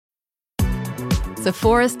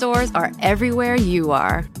Sephora stores are everywhere you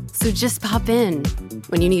are. So just pop in.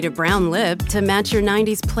 When you need a brown lip to match your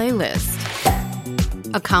 90s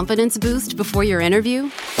playlist. A confidence boost before your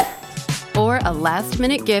interview? Or a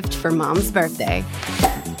last-minute gift for mom's birthday.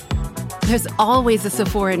 There's always a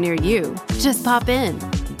Sephora near you. Just pop in.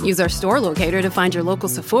 Use our store locator to find your local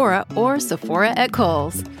Sephora or Sephora at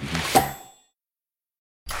Kohl's.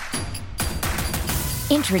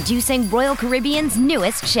 Introducing Royal Caribbean's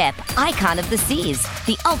newest ship, Icon of the Seas,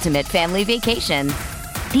 the ultimate family vacation.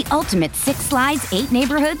 The ultimate 6 slides, 8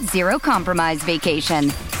 neighborhoods, 0 compromise vacation.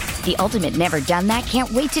 The ultimate never done that,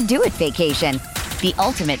 can't wait to do it vacation. The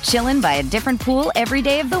ultimate chillin' by a different pool every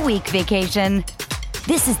day of the week vacation.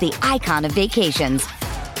 This is the Icon of vacations.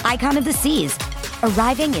 Icon of the Seas,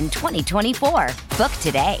 arriving in 2024. Book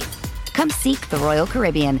today. Come seek the Royal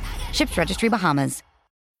Caribbean. Ships Registry, Bahamas.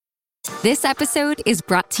 This episode is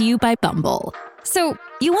brought to you by Bumble. So,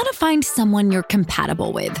 you want to find someone you're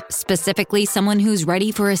compatible with, specifically someone who's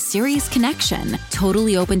ready for a serious connection,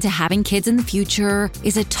 totally open to having kids in the future,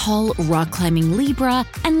 is a tall, rock-climbing Libra,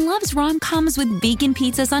 and loves rom-coms with vegan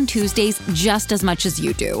pizzas on Tuesdays just as much as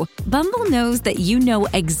you do. Bumble knows that you know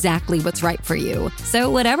exactly what's right for you. So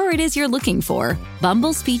whatever it is you're looking for,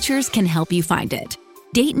 Bumble's features can help you find it.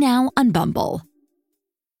 Date now on Bumble.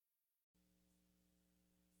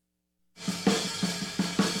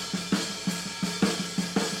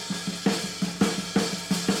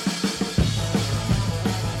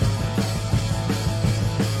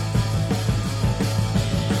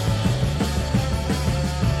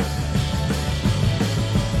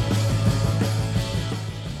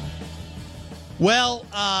 Well,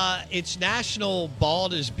 it's National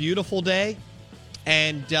Bald is Beautiful Day,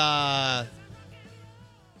 and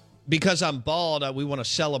because I'm bald, we want to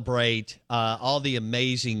celebrate all the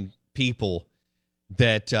amazing people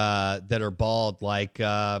that are bald, like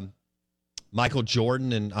Michael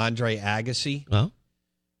Jordan and Andre Agassi,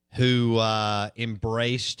 who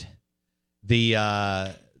embraced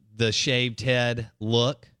the shaved head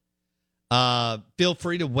look. Feel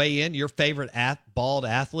free to weigh in. Your favorite bald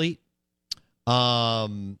athlete.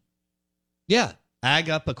 Ag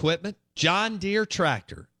Up Equipment, John Deere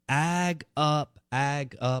Tractor, Ag Up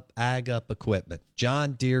Equipment,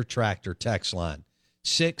 John Deere Tractor text line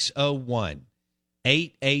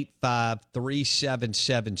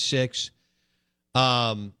 601-885-3776.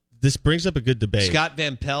 This brings up a good debate. Scott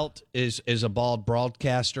Van Pelt is a bald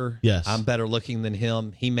broadcaster. Yes. I'm better looking than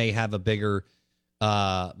him. He may have a bigger,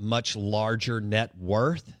 much larger net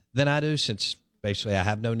worth than I do, since basically I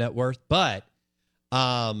have no net worth, but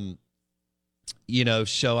so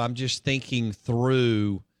I'm just thinking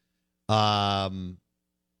through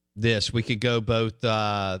this. We could go both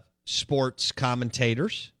sports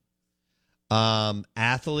commentators,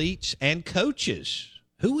 athletes, and coaches.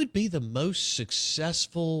 Who would be the most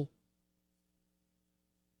successful?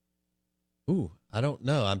 Ooh, I don't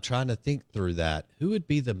know. I'm trying to think through that. Who would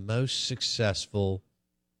be the most successful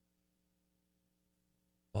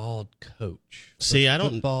bald coach? See, I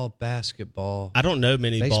don't football, basketball. I don't know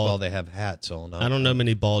many baseball. bald. They have hats on. I don't know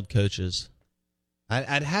many bald coaches.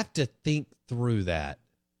 I'd have to think through that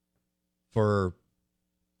for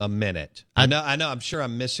a minute. I know. I'm sure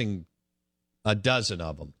I'm missing a dozen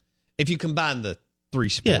of them if you combine the 3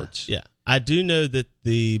 sports. Yeah. I do know that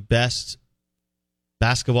the best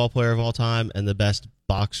basketball player of all time and the best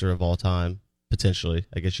boxer of all time, potentially,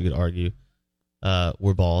 I guess you could argue,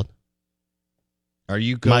 were bald. Are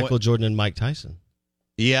you going Michael Jordan and Mike Tyson?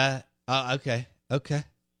 Yeah. Okay.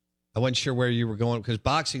 I wasn't sure where you were going, because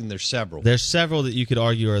boxing, there's several. There's several that you could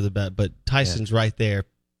argue are the best, but Tyson's right there,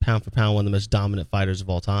 pound for pound, one of the most dominant fighters of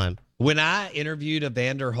all time. When I interviewed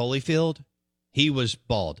Evander Holyfield, he was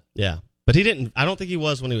bald. Yeah. But he didn't. I don't think he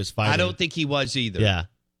was when he was fighting. I don't think he was either. Yeah.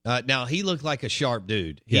 Now, he looked like a sharp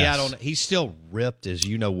dude. Yes. He's still ripped as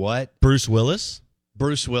you know what. Bruce Willis.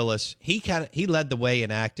 He led the way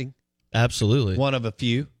in acting. Absolutely. One of a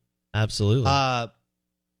few. Absolutely.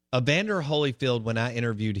 Evander Holyfield, when I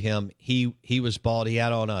interviewed him, he was bald. He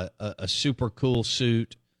had on a super cool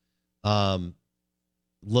suit.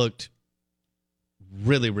 Looked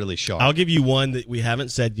really, really sharp. I'll give you one that we haven't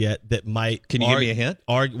said yet that might... Can you give me a hint?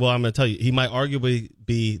 Well, I'm going to tell you. He might arguably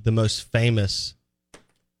be the most famous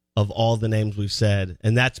of all the names we've said,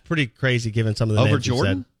 and that's pretty crazy given some of the names we've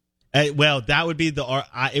Jordan? said. Well, that would be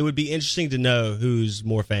it would be interesting to know who's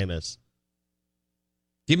more famous.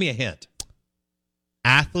 Give me a hint.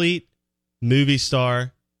 Athlete, movie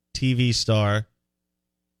star, TV star,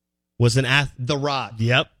 was an athlete. The Rock.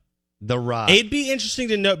 Yep. The Rock. It'd be interesting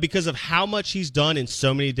to know because of how much he's done in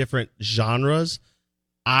so many different genres.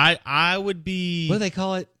 I would be. What do they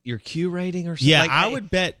call it? Your Q rating or something? Yeah, I would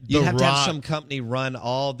bet you have to have Rock- some company run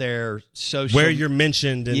all their social. where you're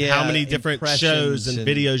mentioned and how many different shows impressions and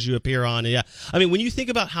videos you appear on. Yeah, I mean, when you think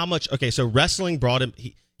about how much. Okay, so wrestling brought him.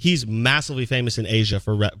 He's massively famous in Asia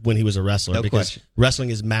for when he was a wrestler No because question. wrestling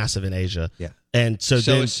is massive in Asia. Yeah, and so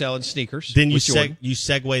so then is selling sneakers. then you with Jordan. you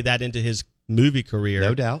segue that into his movie career.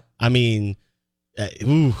 No doubt. I mean,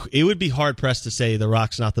 it would be hard pressed to say The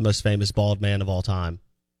Rock's not the most famous bald man of all time.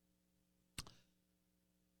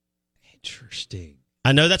 Interesting.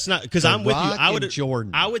 I know that's not because The I'm with you. Rock I and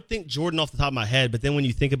Jordan. I would think Jordan off the top of my head, but then when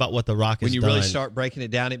you think about what The Rock has When you done, really start breaking it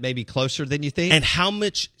down, it may be closer than you think. and how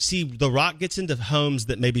much The Rock gets into homes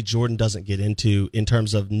that maybe Jordan doesn't get into in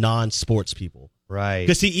terms of non-sports people. right.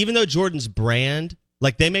 Because see, even though Jordan's brand,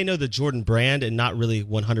 like they may know the Jordan brand and not really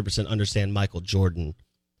 100% understand Michael Jordan,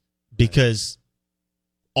 because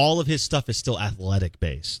all of his stuff is still athletic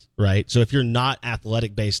based, right? So if you're not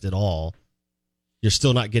athletic based at all, you're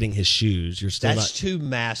still not getting his shoes. You're still That's not two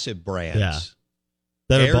massive brands. Yeah.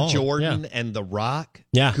 that are Air bald. Jordan Yeah. and The Rock.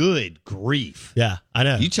 Yeah. Good grief. Yeah, I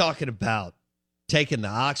know. You talking about taking the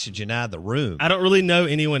oxygen out of the room. I don't really know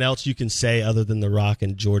anyone else you can say other than The Rock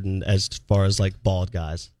and Jordan as far as like bald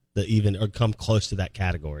guys that even or come close to that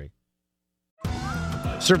category.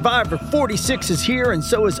 Survivor 46 is here, and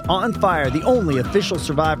so is On Fire, the only official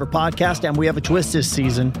Survivor podcast, and we have a twist this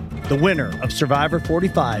season. The winner of Survivor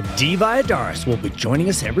 45, Dee Valladares, will be joining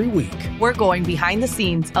us every week. We're going behind the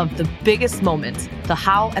scenes of the biggest moments, the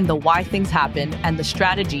how and the why things happen, and the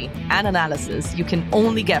strategy and analysis you can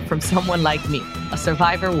only get from someone like me, a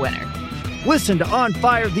Survivor winner. Listen to On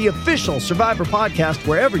Fire, the official Survivor podcast,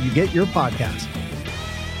 wherever you get your podcasts.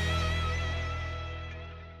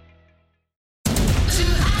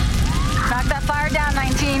 Knock that fire down,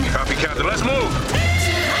 19. Copy, Captain. Let's move.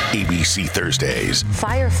 ABC Thursdays.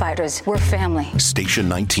 Firefighters, we're family. Station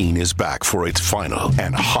 19 is back for its final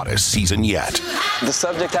and hottest season yet. The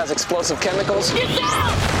subject has explosive chemicals.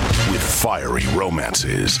 With fiery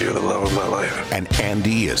romances. You're the love of my life. And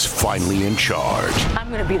Andy is finally in charge. I'm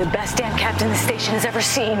going to be the best damn captain the station has ever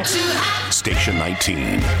seen. Station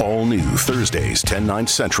 19. All new Thursdays, 10/9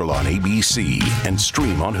 Central on ABC and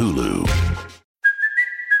stream on Hulu.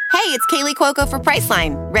 Hey, it's Kaylee Cuoco for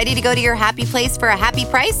Priceline. Ready to go to your happy place for a happy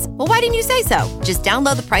price? Well, why didn't you say so? Just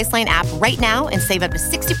download the Priceline app right now and save up to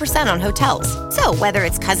 60% on hotels. So whether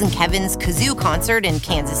it's Cousin Kevin's Kazoo Concert in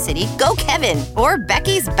Kansas City, go Kevin, or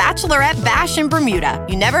Becky's Bachelorette Bash in Bermuda,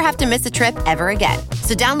 you never have to miss a trip ever again.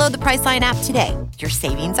 So download the Priceline app today. Your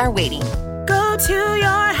savings are waiting. Go to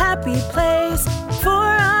your happy place for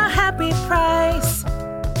a happy price.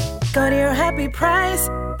 Go to your happy price,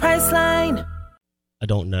 Priceline. I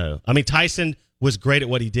don't know. I mean, Tyson was great at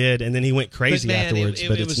what he did, and then he went crazy But man, afterwards.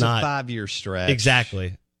 But it it's was not a 5-year stretch.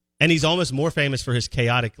 exactly. And he's almost more famous for his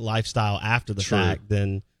chaotic lifestyle after the True. fact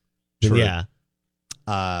than True. yeah.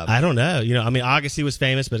 I don't know. You know, I mean, Agassi was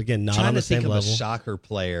famous, but again, not trying on the to think same of level. a soccer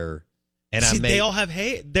player, and See, I they all have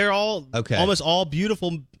hair. They're all Okay. almost all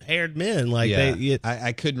beautiful haired men. Like yeah. they.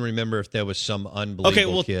 I couldn't remember if there was some unbelievable Okay,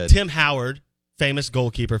 well, kid. Tim Howard, famous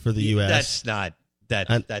goalkeeper for the U.S. That's not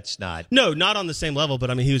that's not No, not on the same level, but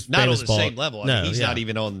I mean, he was not on famous the ball. same level. I No, mean, he's yeah. not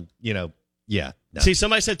even on. No. See,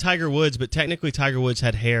 somebody said Tiger Woods, but technically Tiger Woods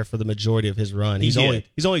had hair for the majority of his run. He He's did.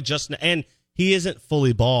 only just, and he isn't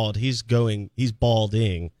fully bald. He's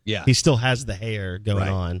balding. Yeah. He still has the hair going Right.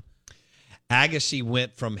 on. Agassi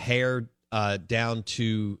went from hair down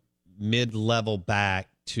to mid-level back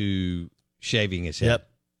to shaving his head.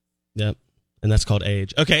 Yep. And that's called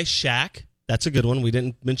age. Okay, Shaq. That's a good one. We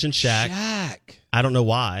didn't mention Shaq. I don't know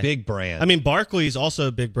why. Big brand. I mean, Barkley's also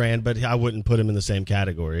a big brand, but I wouldn't put him in the same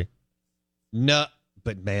category. No,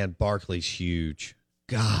 but man, Barkley's huge.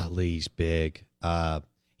 Golly, he's big.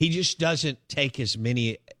 He just doesn't take as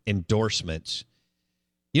many endorsements.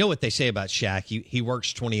 You know what they say about Shaq? He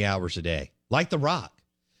works 20 hours a day, like The Rock.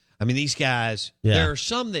 I mean, these guys, Yeah. there are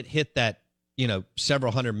some that hit that,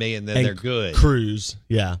 several hundred million, then And they're good. Cruz,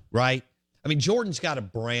 yeah. Right? I mean, Jordan's got a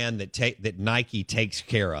brand that Nike takes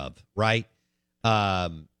care of, right?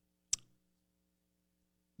 The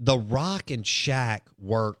Rock and Shaq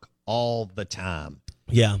work all the time.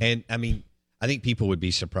 Yeah. And, I mean, I think people would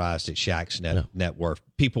be surprised at Shaq's net worth.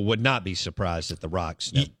 People would not be surprised at The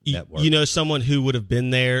Rock's net worth. You know, someone who would have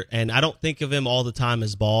been there, and I don't think of him all the time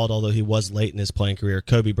as bald, although he was late in his playing career,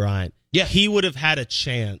 Kobe Bryant. Yeah. He would have had a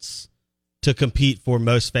chance to compete for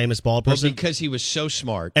most famous bald person. Well, because he was so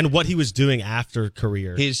smart. And what he was doing after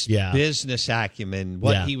career. His business acumen,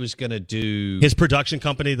 what he was going to do. His production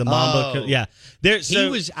company, the Mamba.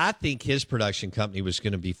 I think his production company was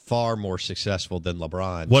going to be far more successful than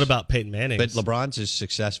LeBron's. What about Peyton Manning? But LeBron's is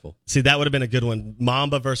successful. See, that would have been a good one.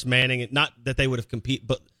 Mamba versus Manning. Not that they would have competed,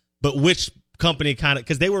 but which company kind of,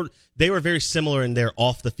 because they were very similar in their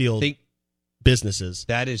off the field businesses.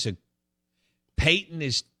 Peyton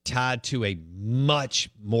is tied to a much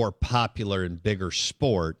more popular and bigger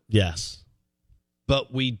sport. Yes.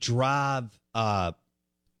 But we drive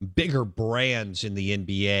bigger brands in the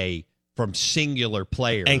NBA from singular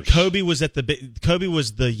players. And Kobe was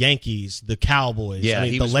the Yankees, the Cowboys. Yeah,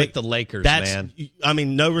 he was with the Lakers, man. I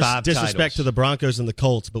mean, no disrespect to the Broncos and the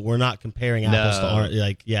Colts, but we're not comparing apples to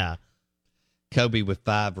oranges. Kobe with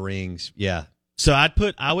 5 rings. Yeah. So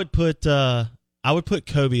I would put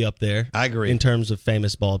Kobe up there. I agree. In terms of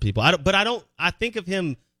famous bald people. I think of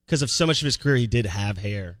him because of so much of his career he did have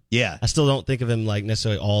hair. Yeah. I still don't think of him like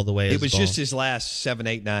necessarily all the way as it was bald. just his last 7,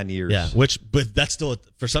 8, 9 years. Yeah, but that's still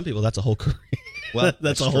for some people that's a whole career. Well,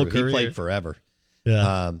 that's a whole career. He played forever.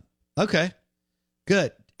 Yeah. Okay.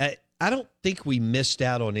 Good. I don't think we missed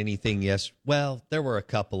out on anything. Yes. Well, there were a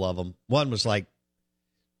couple of them. One was like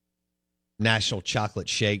National Chocolate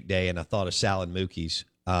Shake Day, and I thought of Sal and Mookie's.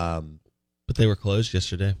 But they were closed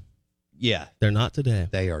yesterday. Yeah. They're not today.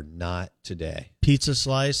 They are not today. Pizza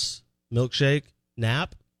slice, milkshake,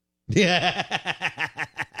 nap. Yeah.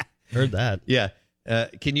 Heard that. Yeah.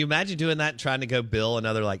 Can you imagine doing that and trying to go bill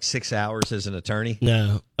another 6 hours as an attorney?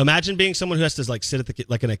 No. Imagine being someone who has to sit at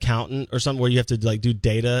like an accountant or something where you have to do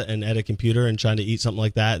data and at a computer and trying to eat something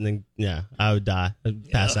like that. And then, I would die. I'd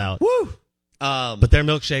pass out. Woo! But their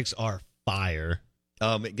milkshakes are fire.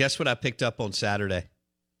 Guess what I picked up on Saturday?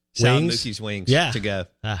 Sal and Mookie's wings to go.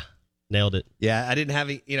 Nailed it. Yeah, I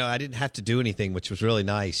didn't have to do anything, which was really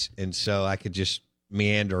nice, and so I could just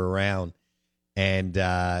meander around and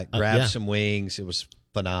grab some wings. It was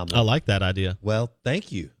phenomenal. I like that idea. Well,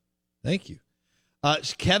 thank you.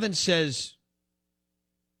 Kevin says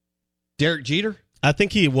Derek Jeter. I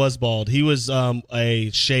think he was bald. He was a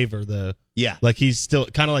shaver though. Yeah, like he's still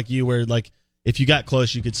kind of like you, where if you got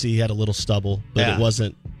close, you could see he had a little stubble, but it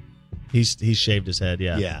wasn't. He shaved his head,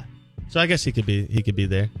 yeah. Yeah. So I guess he could be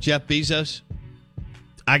there. Jeff Bezos?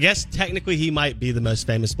 I guess technically he might be the most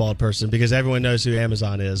famous bald person because everyone knows who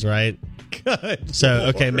Amazon is, right? Good. So,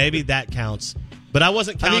 Lord. okay, maybe that counts. But I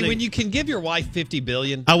wasn't counting. I mean, when you can give your wife $50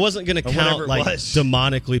 billion. I wasn't going to count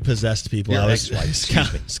demonically possessed people. I was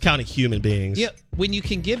counting human beings. Yeah, when you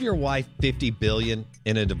can give your wife $50 billion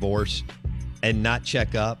in a divorce and not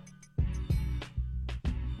check up,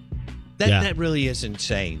 that really is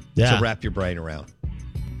insane to wrap your brain around.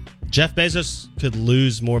 Jeff Bezos could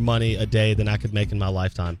lose more money a day than I could make in my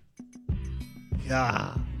lifetime.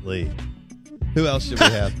 Golly. Who else did we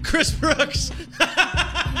have? Chris Brooks.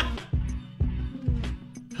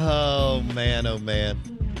 Oh, man.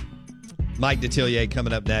 Mike Detillier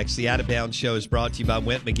coming up next. The Out of Bounds Show is brought to you by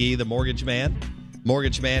Went McGee, the Mortgage Man.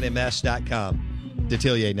 MortgageManMS.com.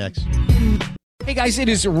 Detillier next. Hey guys, it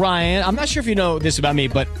is Ryan. I'm not sure if you know this about me,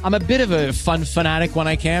 but I'm a bit of a fun fanatic when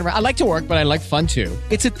I can. I like to work, but I like fun too.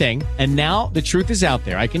 It's a thing. And now the truth is out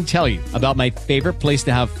there. I can tell you about my favorite place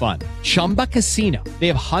to have fun. Chumba Casino. They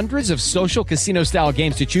have hundreds of social casino style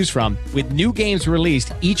games to choose from with new games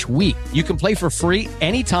released each week. You can play for free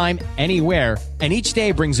anytime, anywhere. And each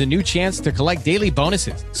day brings a new chance to collect daily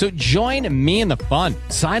bonuses. So join me in the fun.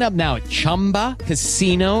 Sign up now at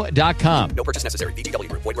ChumbaCasino.com. No purchase necessary. VGW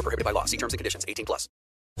Group. Void where prohibited by law. See terms and conditions. 18+.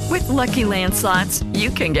 With Lucky Land Slots, you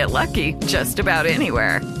can get lucky just about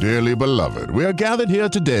anywhere. Dearly beloved, we are gathered here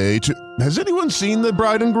today to... Has anyone seen the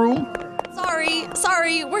bride and groom?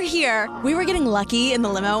 Sorry, we're here. We were getting lucky in the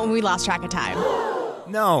limo and we lost track of time.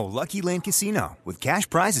 No, Lucky Land Casino. With cash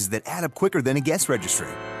prizes that add up quicker than a guest registry.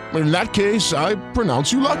 In that case, I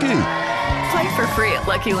pronounce you lucky. Play for free at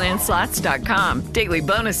LuckyLandSlots.com. Daily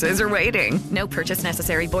bonuses are waiting. No purchase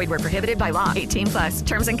necessary. Void where prohibited by law. 18+.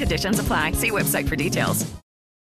 Terms and conditions apply. See website for details.